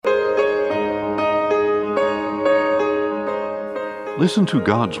Listen to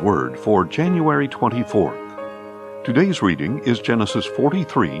God's Word for January 24th. Today's reading is Genesis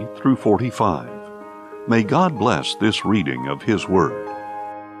 43 through 45. May God bless this reading of His Word.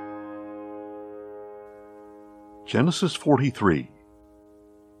 Genesis 43.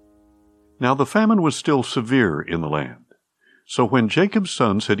 Now the famine was still severe in the land. So when Jacob's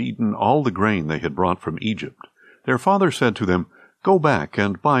sons had eaten all the grain they had brought from Egypt, their father said to them, "Go back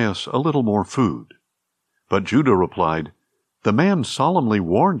and buy us a little more food." But Judah replied, "The man solemnly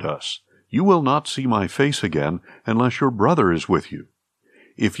warned us, 'You will not see my face again unless your brother is with you.'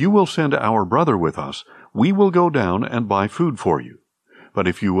 If you will send our brother with us, we will go down and buy food for you. But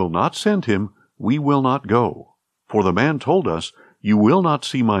if you will not send him, we will not go. For the man told us, 'You will not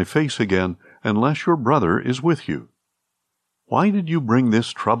see my face again unless your brother is with you.'" "Why did you bring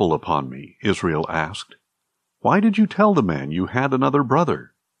this trouble upon me?" Israel asked. "Why did you tell the man you had another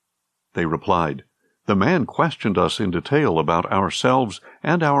brother?" They replied, "The man questioned us in detail about ourselves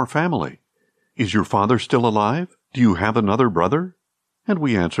and our family. 'Is your father still alive? Do you have another brother?' And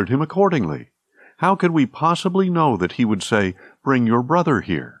we answered him accordingly. How could we possibly know that he would say, 'Bring your brother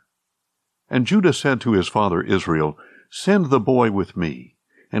here'?" And Judah said to his father Israel, "Send the boy with me,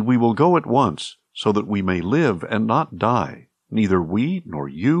 and we will go at once, so that we may live and not die, neither we, nor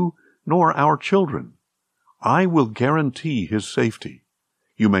you, nor our children. I will guarantee his safety.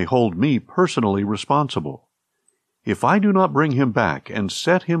 You may hold me personally responsible. If I do not bring him back and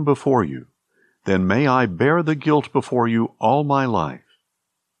set him before you, then may I bear the guilt before you all my life.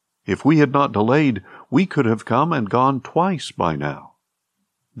 If we had not delayed, we could have come and gone twice by now."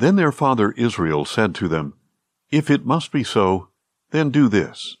 Then their father Israel said to them, "If it must be so, then do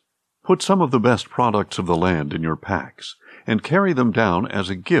this. Put some of the best products of the land in your packs, and carry them down as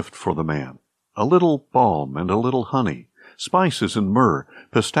a gift for the man, a little balm and a little honey, spices and myrrh,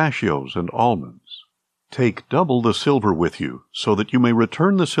 pistachios and almonds. Take double the silver with you, so that you may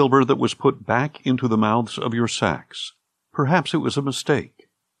return the silver that was put back into the mouths of your sacks. Perhaps it was a mistake.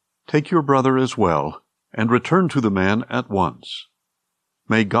 Take your brother as well, and return to the man at once.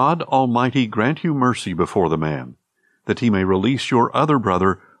 May God Almighty grant you mercy before the man, that he may release your other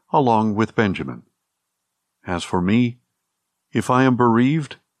brother along with Benjamin. As for me, if I am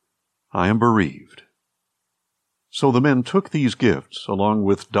bereaved, I am bereaved." So the men took these gifts, along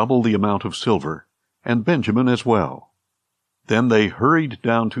with double the amount of silver, and Benjamin as well. Then they hurried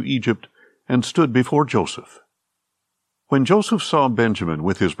down to Egypt and stood before Joseph. When Joseph saw Benjamin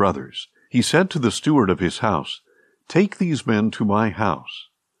with his brothers, he said to the steward of his house, "Take these men to my house.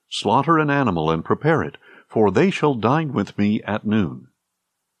 Slaughter an animal and prepare it, for they shall dine with me at noon."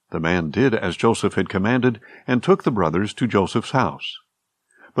 The man did as Joseph had commanded, and took the brothers to Joseph's house.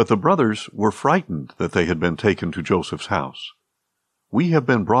 But the brothers were frightened that they had been taken to Joseph's house. "We have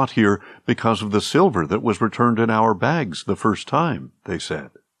been brought here because of the silver that was returned in our bags the first time," they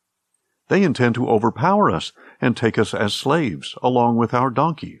said. "They intend to overpower us and take us as slaves, along with our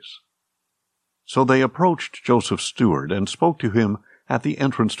donkeys." So they approached Joseph's steward and spoke to him at the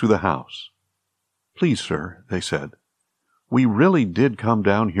entrance to the house. "Please, sir," they said, "we really did come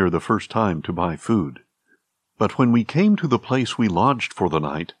down here the first time to buy food. But when we came to the place we lodged for the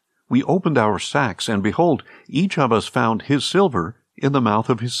night, we opened our sacks, and behold, each of us found his silver in the mouth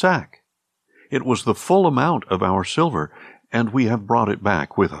of his sack. It was the full amount of our silver, and we have brought it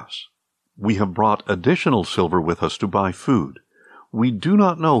back with us. We have brought additional silver with us to buy food. We do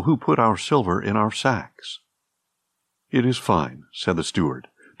not know who put our silver in our sacks." "It is fine," said the steward.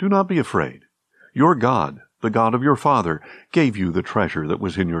 "Do not be afraid. Your God, the God of your father, gave you the treasure that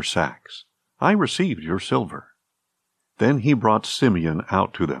was in your sacks. I received your silver." Then he brought Simeon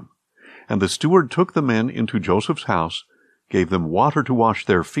out to them. And the steward took the men into Joseph's house, gave them water to wash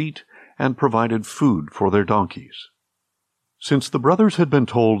their feet, and provided food for their donkeys. Since the brothers had been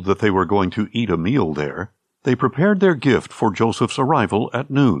told that they were going to eat a meal there, they prepared their gift for Joseph's arrival at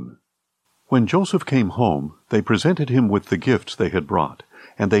noon. When Joseph came home, they presented him with the gifts they had brought,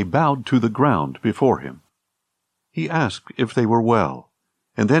 and they bowed to the ground before him. He asked if they were well,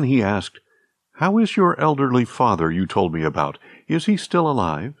 and then he asked, "How is your elderly father you told me about? Is he still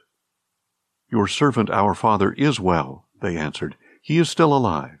alive?" "Your servant our father is well," they answered. "He is still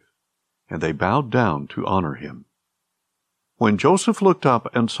alive." And they bowed down to honor him. When Joseph looked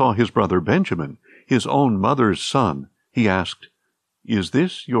up and saw his brother Benjamin, his own mother's son, he asked, "Is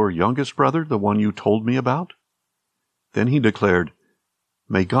this your youngest brother, the one you told me about?" Then he declared,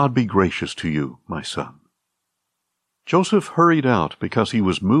 "May God be gracious to you, my son." Joseph hurried out because he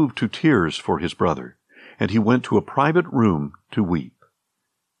was moved to tears for his brother, and he went to a private room to weep.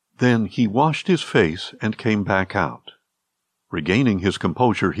 Then he washed his face and came back out. Regaining his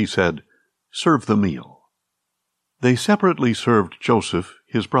composure, he said, "Serve the meal." They separately served Joseph,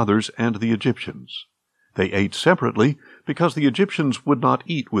 his brothers, and the Egyptians. They ate separately because the Egyptians would not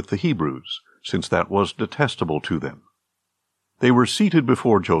eat with the Hebrews, since that was detestable to them. They were seated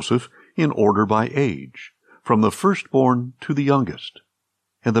before Joseph in order by age, from the firstborn to the youngest.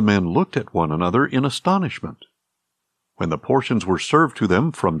 And the men looked at one another in astonishment. When the portions were served to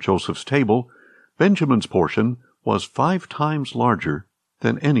them from Joseph's table, Benjamin's portion was 5 times larger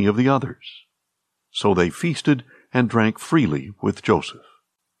than any of the others. So they feasted and drank freely with Joseph.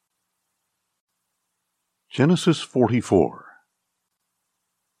 Genesis 44.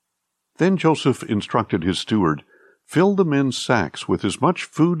 Then Joseph instructed his steward, "Fill the men's sacks with as much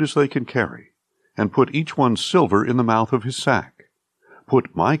food as they can carry, and put each one's silver in the mouth of his sack.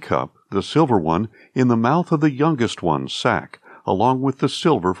 Put my cup, the silver one, in the mouth of the youngest one's sack, along with the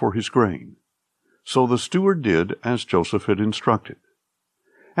silver for his grain." So the steward did as Joseph had instructed.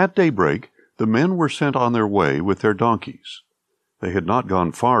 At daybreak, the men were sent on their way with their donkeys. They had not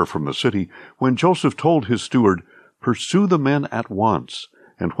gone far from the city when Joseph told his steward, "Pursue the men at once,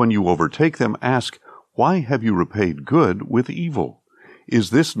 and when you overtake them, ask, 'Why have you repaid good with evil? Is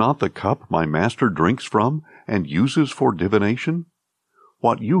this not the cup my master drinks from and uses for divination?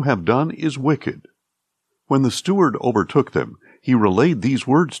 What you have done is wicked.'" When the steward overtook them, he relayed these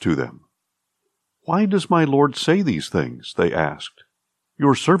words to them. "Why does my lord say these things?" they asked.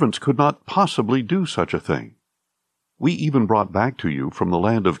 "Your servants could not possibly do such a thing. We even brought back to you from the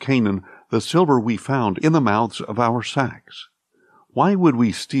land of Canaan the silver we found in the mouths of our sacks. Why would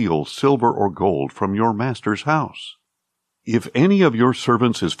we steal silver or gold from your master's house? If any of your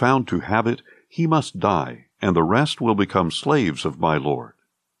servants is found to have it, he must die, and the rest will become slaves of my lord."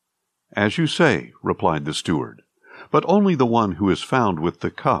 "As you say," replied the steward, "but only the one who is found with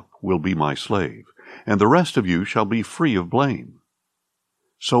the cup will be my slave, and the rest of you shall be free of blame."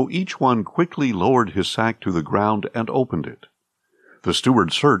 So each one quickly lowered his sack to the ground and opened it. The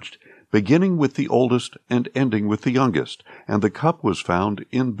steward searched, beginning with the oldest and ending with the youngest, and the cup was found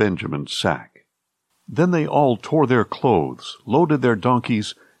in Benjamin's sack. Then they all tore their clothes, loaded their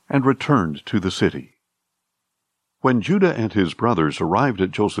donkeys, and returned to the city. When Judah and his brothers arrived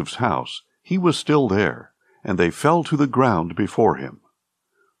at Joseph's house, he was still there, and they fell to the ground before him.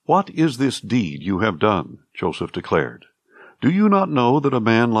 "What is this deed you have done?" Joseph declared. "Do you not know that a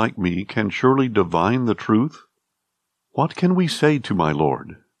man like me can surely divine the truth?" "What can we say to my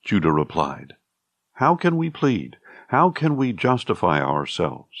lord?" Judah replied. "How can we plead? How can we justify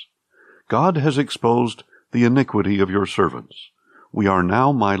ourselves? God has exposed the iniquity of your servants. We are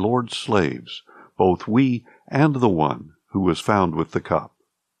now my lord's slaves, both we and the one who was found with the cup."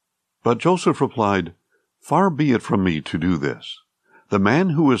 But Joseph replied, "Far be it from me to do this. The man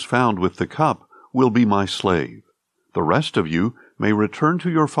who is found with the cup will be my slave. The rest of you may return to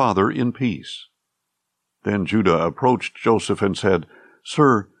your father in peace." Then Judah approached Joseph and said,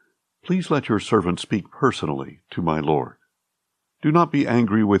 "Sir, please let your servant speak personally to my lord. Do not be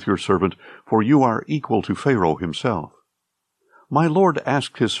angry with your servant, for you are equal to Pharaoh himself. My lord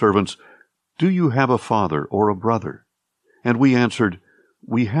asked his servants, 'Do you have a father or a brother?' And we answered,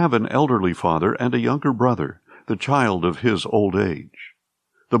 'We have an elderly father and a younger brother, the child of his old age.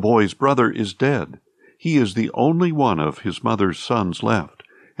 The boy's brother is dead. He is the only one of his mother's sons left,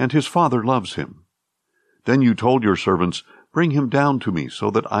 and his father loves him.' Then you told your servants, 'Bring him down to me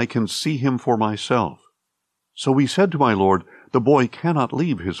so that I can see him for myself.' So we said to my lord, 'The boy cannot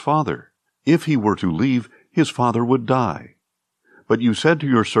leave his father. If he were to leave, his father would die.' But you said to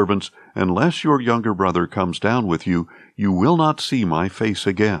your servants, 'Unless your younger brother comes down with you, you will not see my face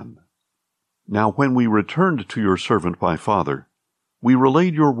again.' Now when we returned to your servant my father, we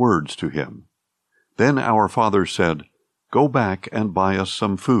relayed your words to him. Then our father said, 'Go back and buy us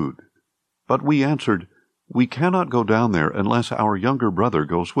some food.' But we answered, 'We cannot go down there unless our younger brother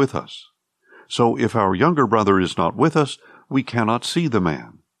goes with us. So if our younger brother is not with us, we cannot see the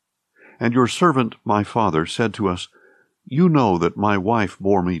man.' And your servant my father said to us, 'You know that my wife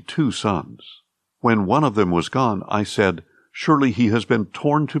bore me 2 sons. When one of them was gone, I said, Surely he has been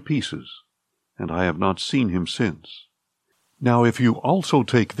torn to pieces, and I have not seen him since. Now if you also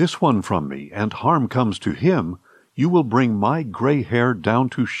take this one from me, and harm comes to him, you will bring my gray hair down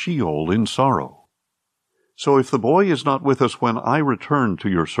to Sheol in sorrow. So if the boy is not with us when I return to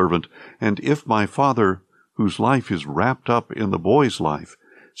your servant, and if my father, whose life is wrapped up in the boy's life,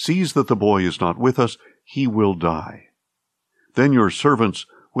 sees that the boy is not with us, he will die. Then your servants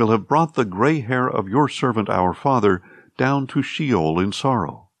will have brought the gray hair of your servant our father down to Sheol in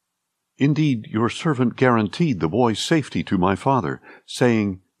sorrow. Indeed, your servant guaranteed the boy's safety to my father,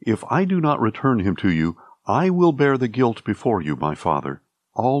 saying, If I do not return him to you, I will bear the guilt before you, my father,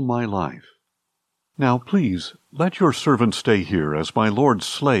 all my life. Now please, let your servant stay here as my lord's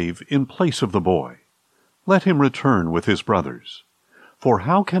slave in place of the boy. Let him return with his brothers. For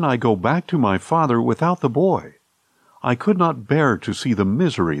how can I go back to my father without the boy? I could not bear to see the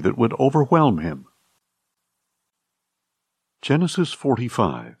misery that would overwhelm him. Genesis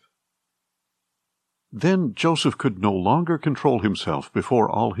 45. Then Joseph could no longer control himself before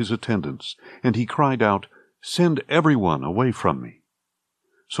all his attendants, and he cried out, "Send everyone away from me."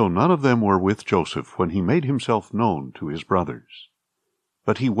 So none of them were with Joseph when he made himself known to his brothers.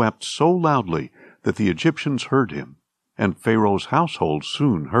 But he wept so loudly that the Egyptians heard him, and Pharaoh's household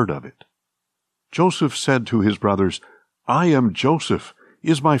soon heard of it. Joseph said to his brothers, "I am Joseph.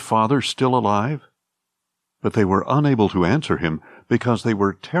 Is my father still alive?" But they were unable to answer him because they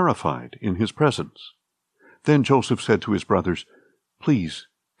were terrified in his presence. Then Joseph said to his brothers, "Please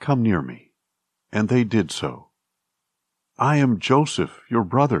come near me." And they did so. "I am Joseph, your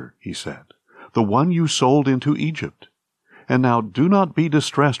brother," he said, "the one you sold into Egypt. And now do not be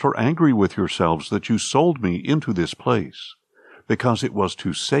distressed or angry with yourselves that you sold me into this place, because it was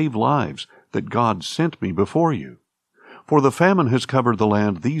to save lives that God sent me before you. For the famine has covered the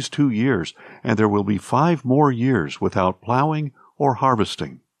land these 2 years, and there will be 5 more years without plowing or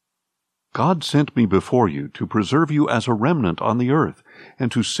harvesting. God sent me before you to preserve you as a remnant on the earth,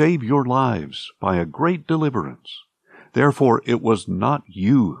 and to save your lives by a great deliverance. Therefore it was not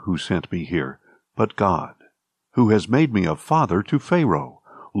you who sent me here, but God, who has made me a father to Pharaoh,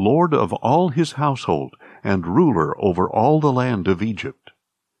 lord of all his household, and ruler over all the land of Egypt.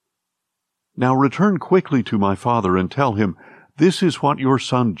 Now return quickly to my father and tell him, 'This is what your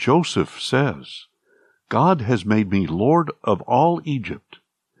son Joseph says. God has made me lord of all Egypt.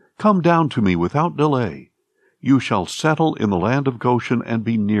 Come down to me without delay. You shall settle in the land of Goshen and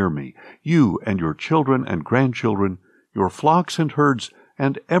be near me, you and your children and grandchildren, your flocks and herds,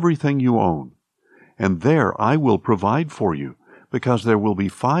 and everything you own. And there I will provide for you, because there will be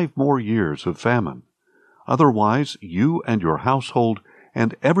 5 more years of famine. Otherwise you and your household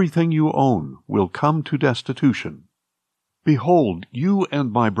and everything you own will come to destitution. Behold, you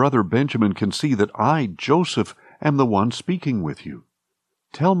and my brother Benjamin can see that I, Joseph, am the one speaking with you.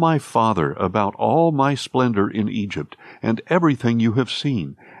 Tell my father about all my splendor in Egypt and everything you have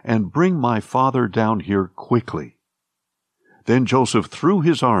seen, and bring my father down here quickly." Then Joseph threw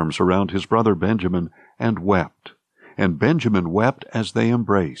his arms around his brother Benjamin and wept, and Benjamin wept as they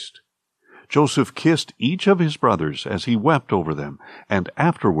embraced. Joseph kissed each of his brothers as he wept over them, and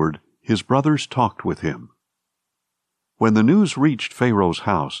afterward his brothers talked with him. When the news reached Pharaoh's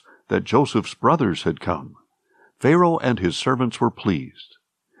house that Joseph's brothers had come, Pharaoh and his servants were pleased.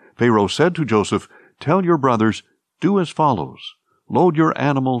 Pharaoh said to Joseph, "Tell your brothers, do as follows. Load your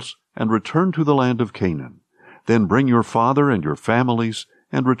animals and return to the land of Canaan. Then bring your father and your families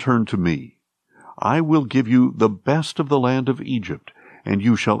and return to me. I will give you the best of the land of Egypt, and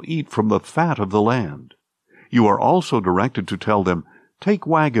you shall eat from the fat of the land. You are also directed to tell them, 'Take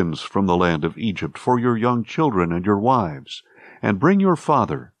wagons from the land of Egypt for your young children and your wives, and bring your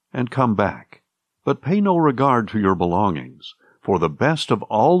father, and come back. But pay no regard to your belongings, for the best of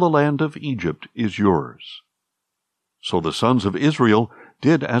all the land of Egypt is yours.'" So the sons of Israel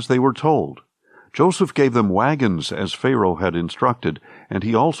did as they were told. Joseph gave them wagons as Pharaoh had instructed, and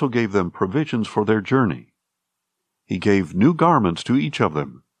he also gave them provisions for their journey. He gave new garments to each of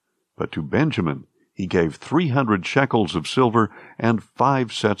them, but to Benjamin he gave 300 shekels of silver and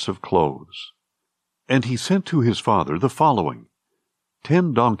 5 sets of clothes. And he sent to his father the following: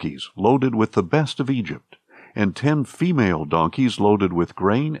 10 donkeys loaded with the best of Egypt, and 10 female donkeys loaded with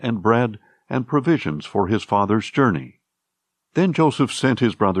grain and bread and provisions for his father's journey. Then Joseph sent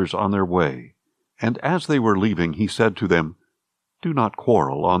his brothers on their way, and as they were leaving he said to them, "Do not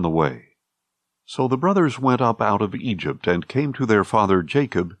quarrel on the way." So the brothers went up out of Egypt and came to their father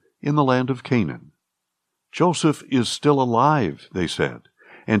Jacob in the land of Canaan. "Joseph is still alive," they said,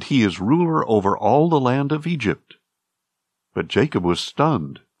 "and he is ruler over all the land of Egypt." But Jacob was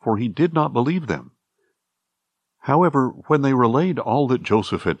stunned, for he did not believe them. However, when they relayed all that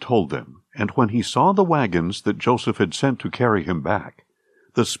Joseph had told them, and when he saw the wagons that Joseph had sent to carry him back,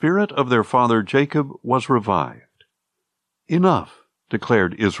 the spirit of their father Jacob was revived. "Enough,"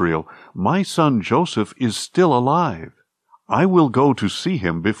 declared Israel. "My son Joseph is still alive. I will go to see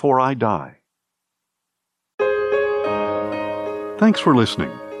him before I die." Thanks for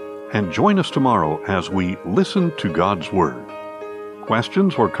listening, and join us tomorrow as we listen to God's Word.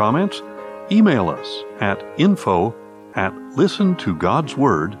 Questions or comments? Email us at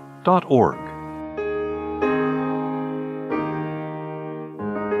info@listentogodsword.org.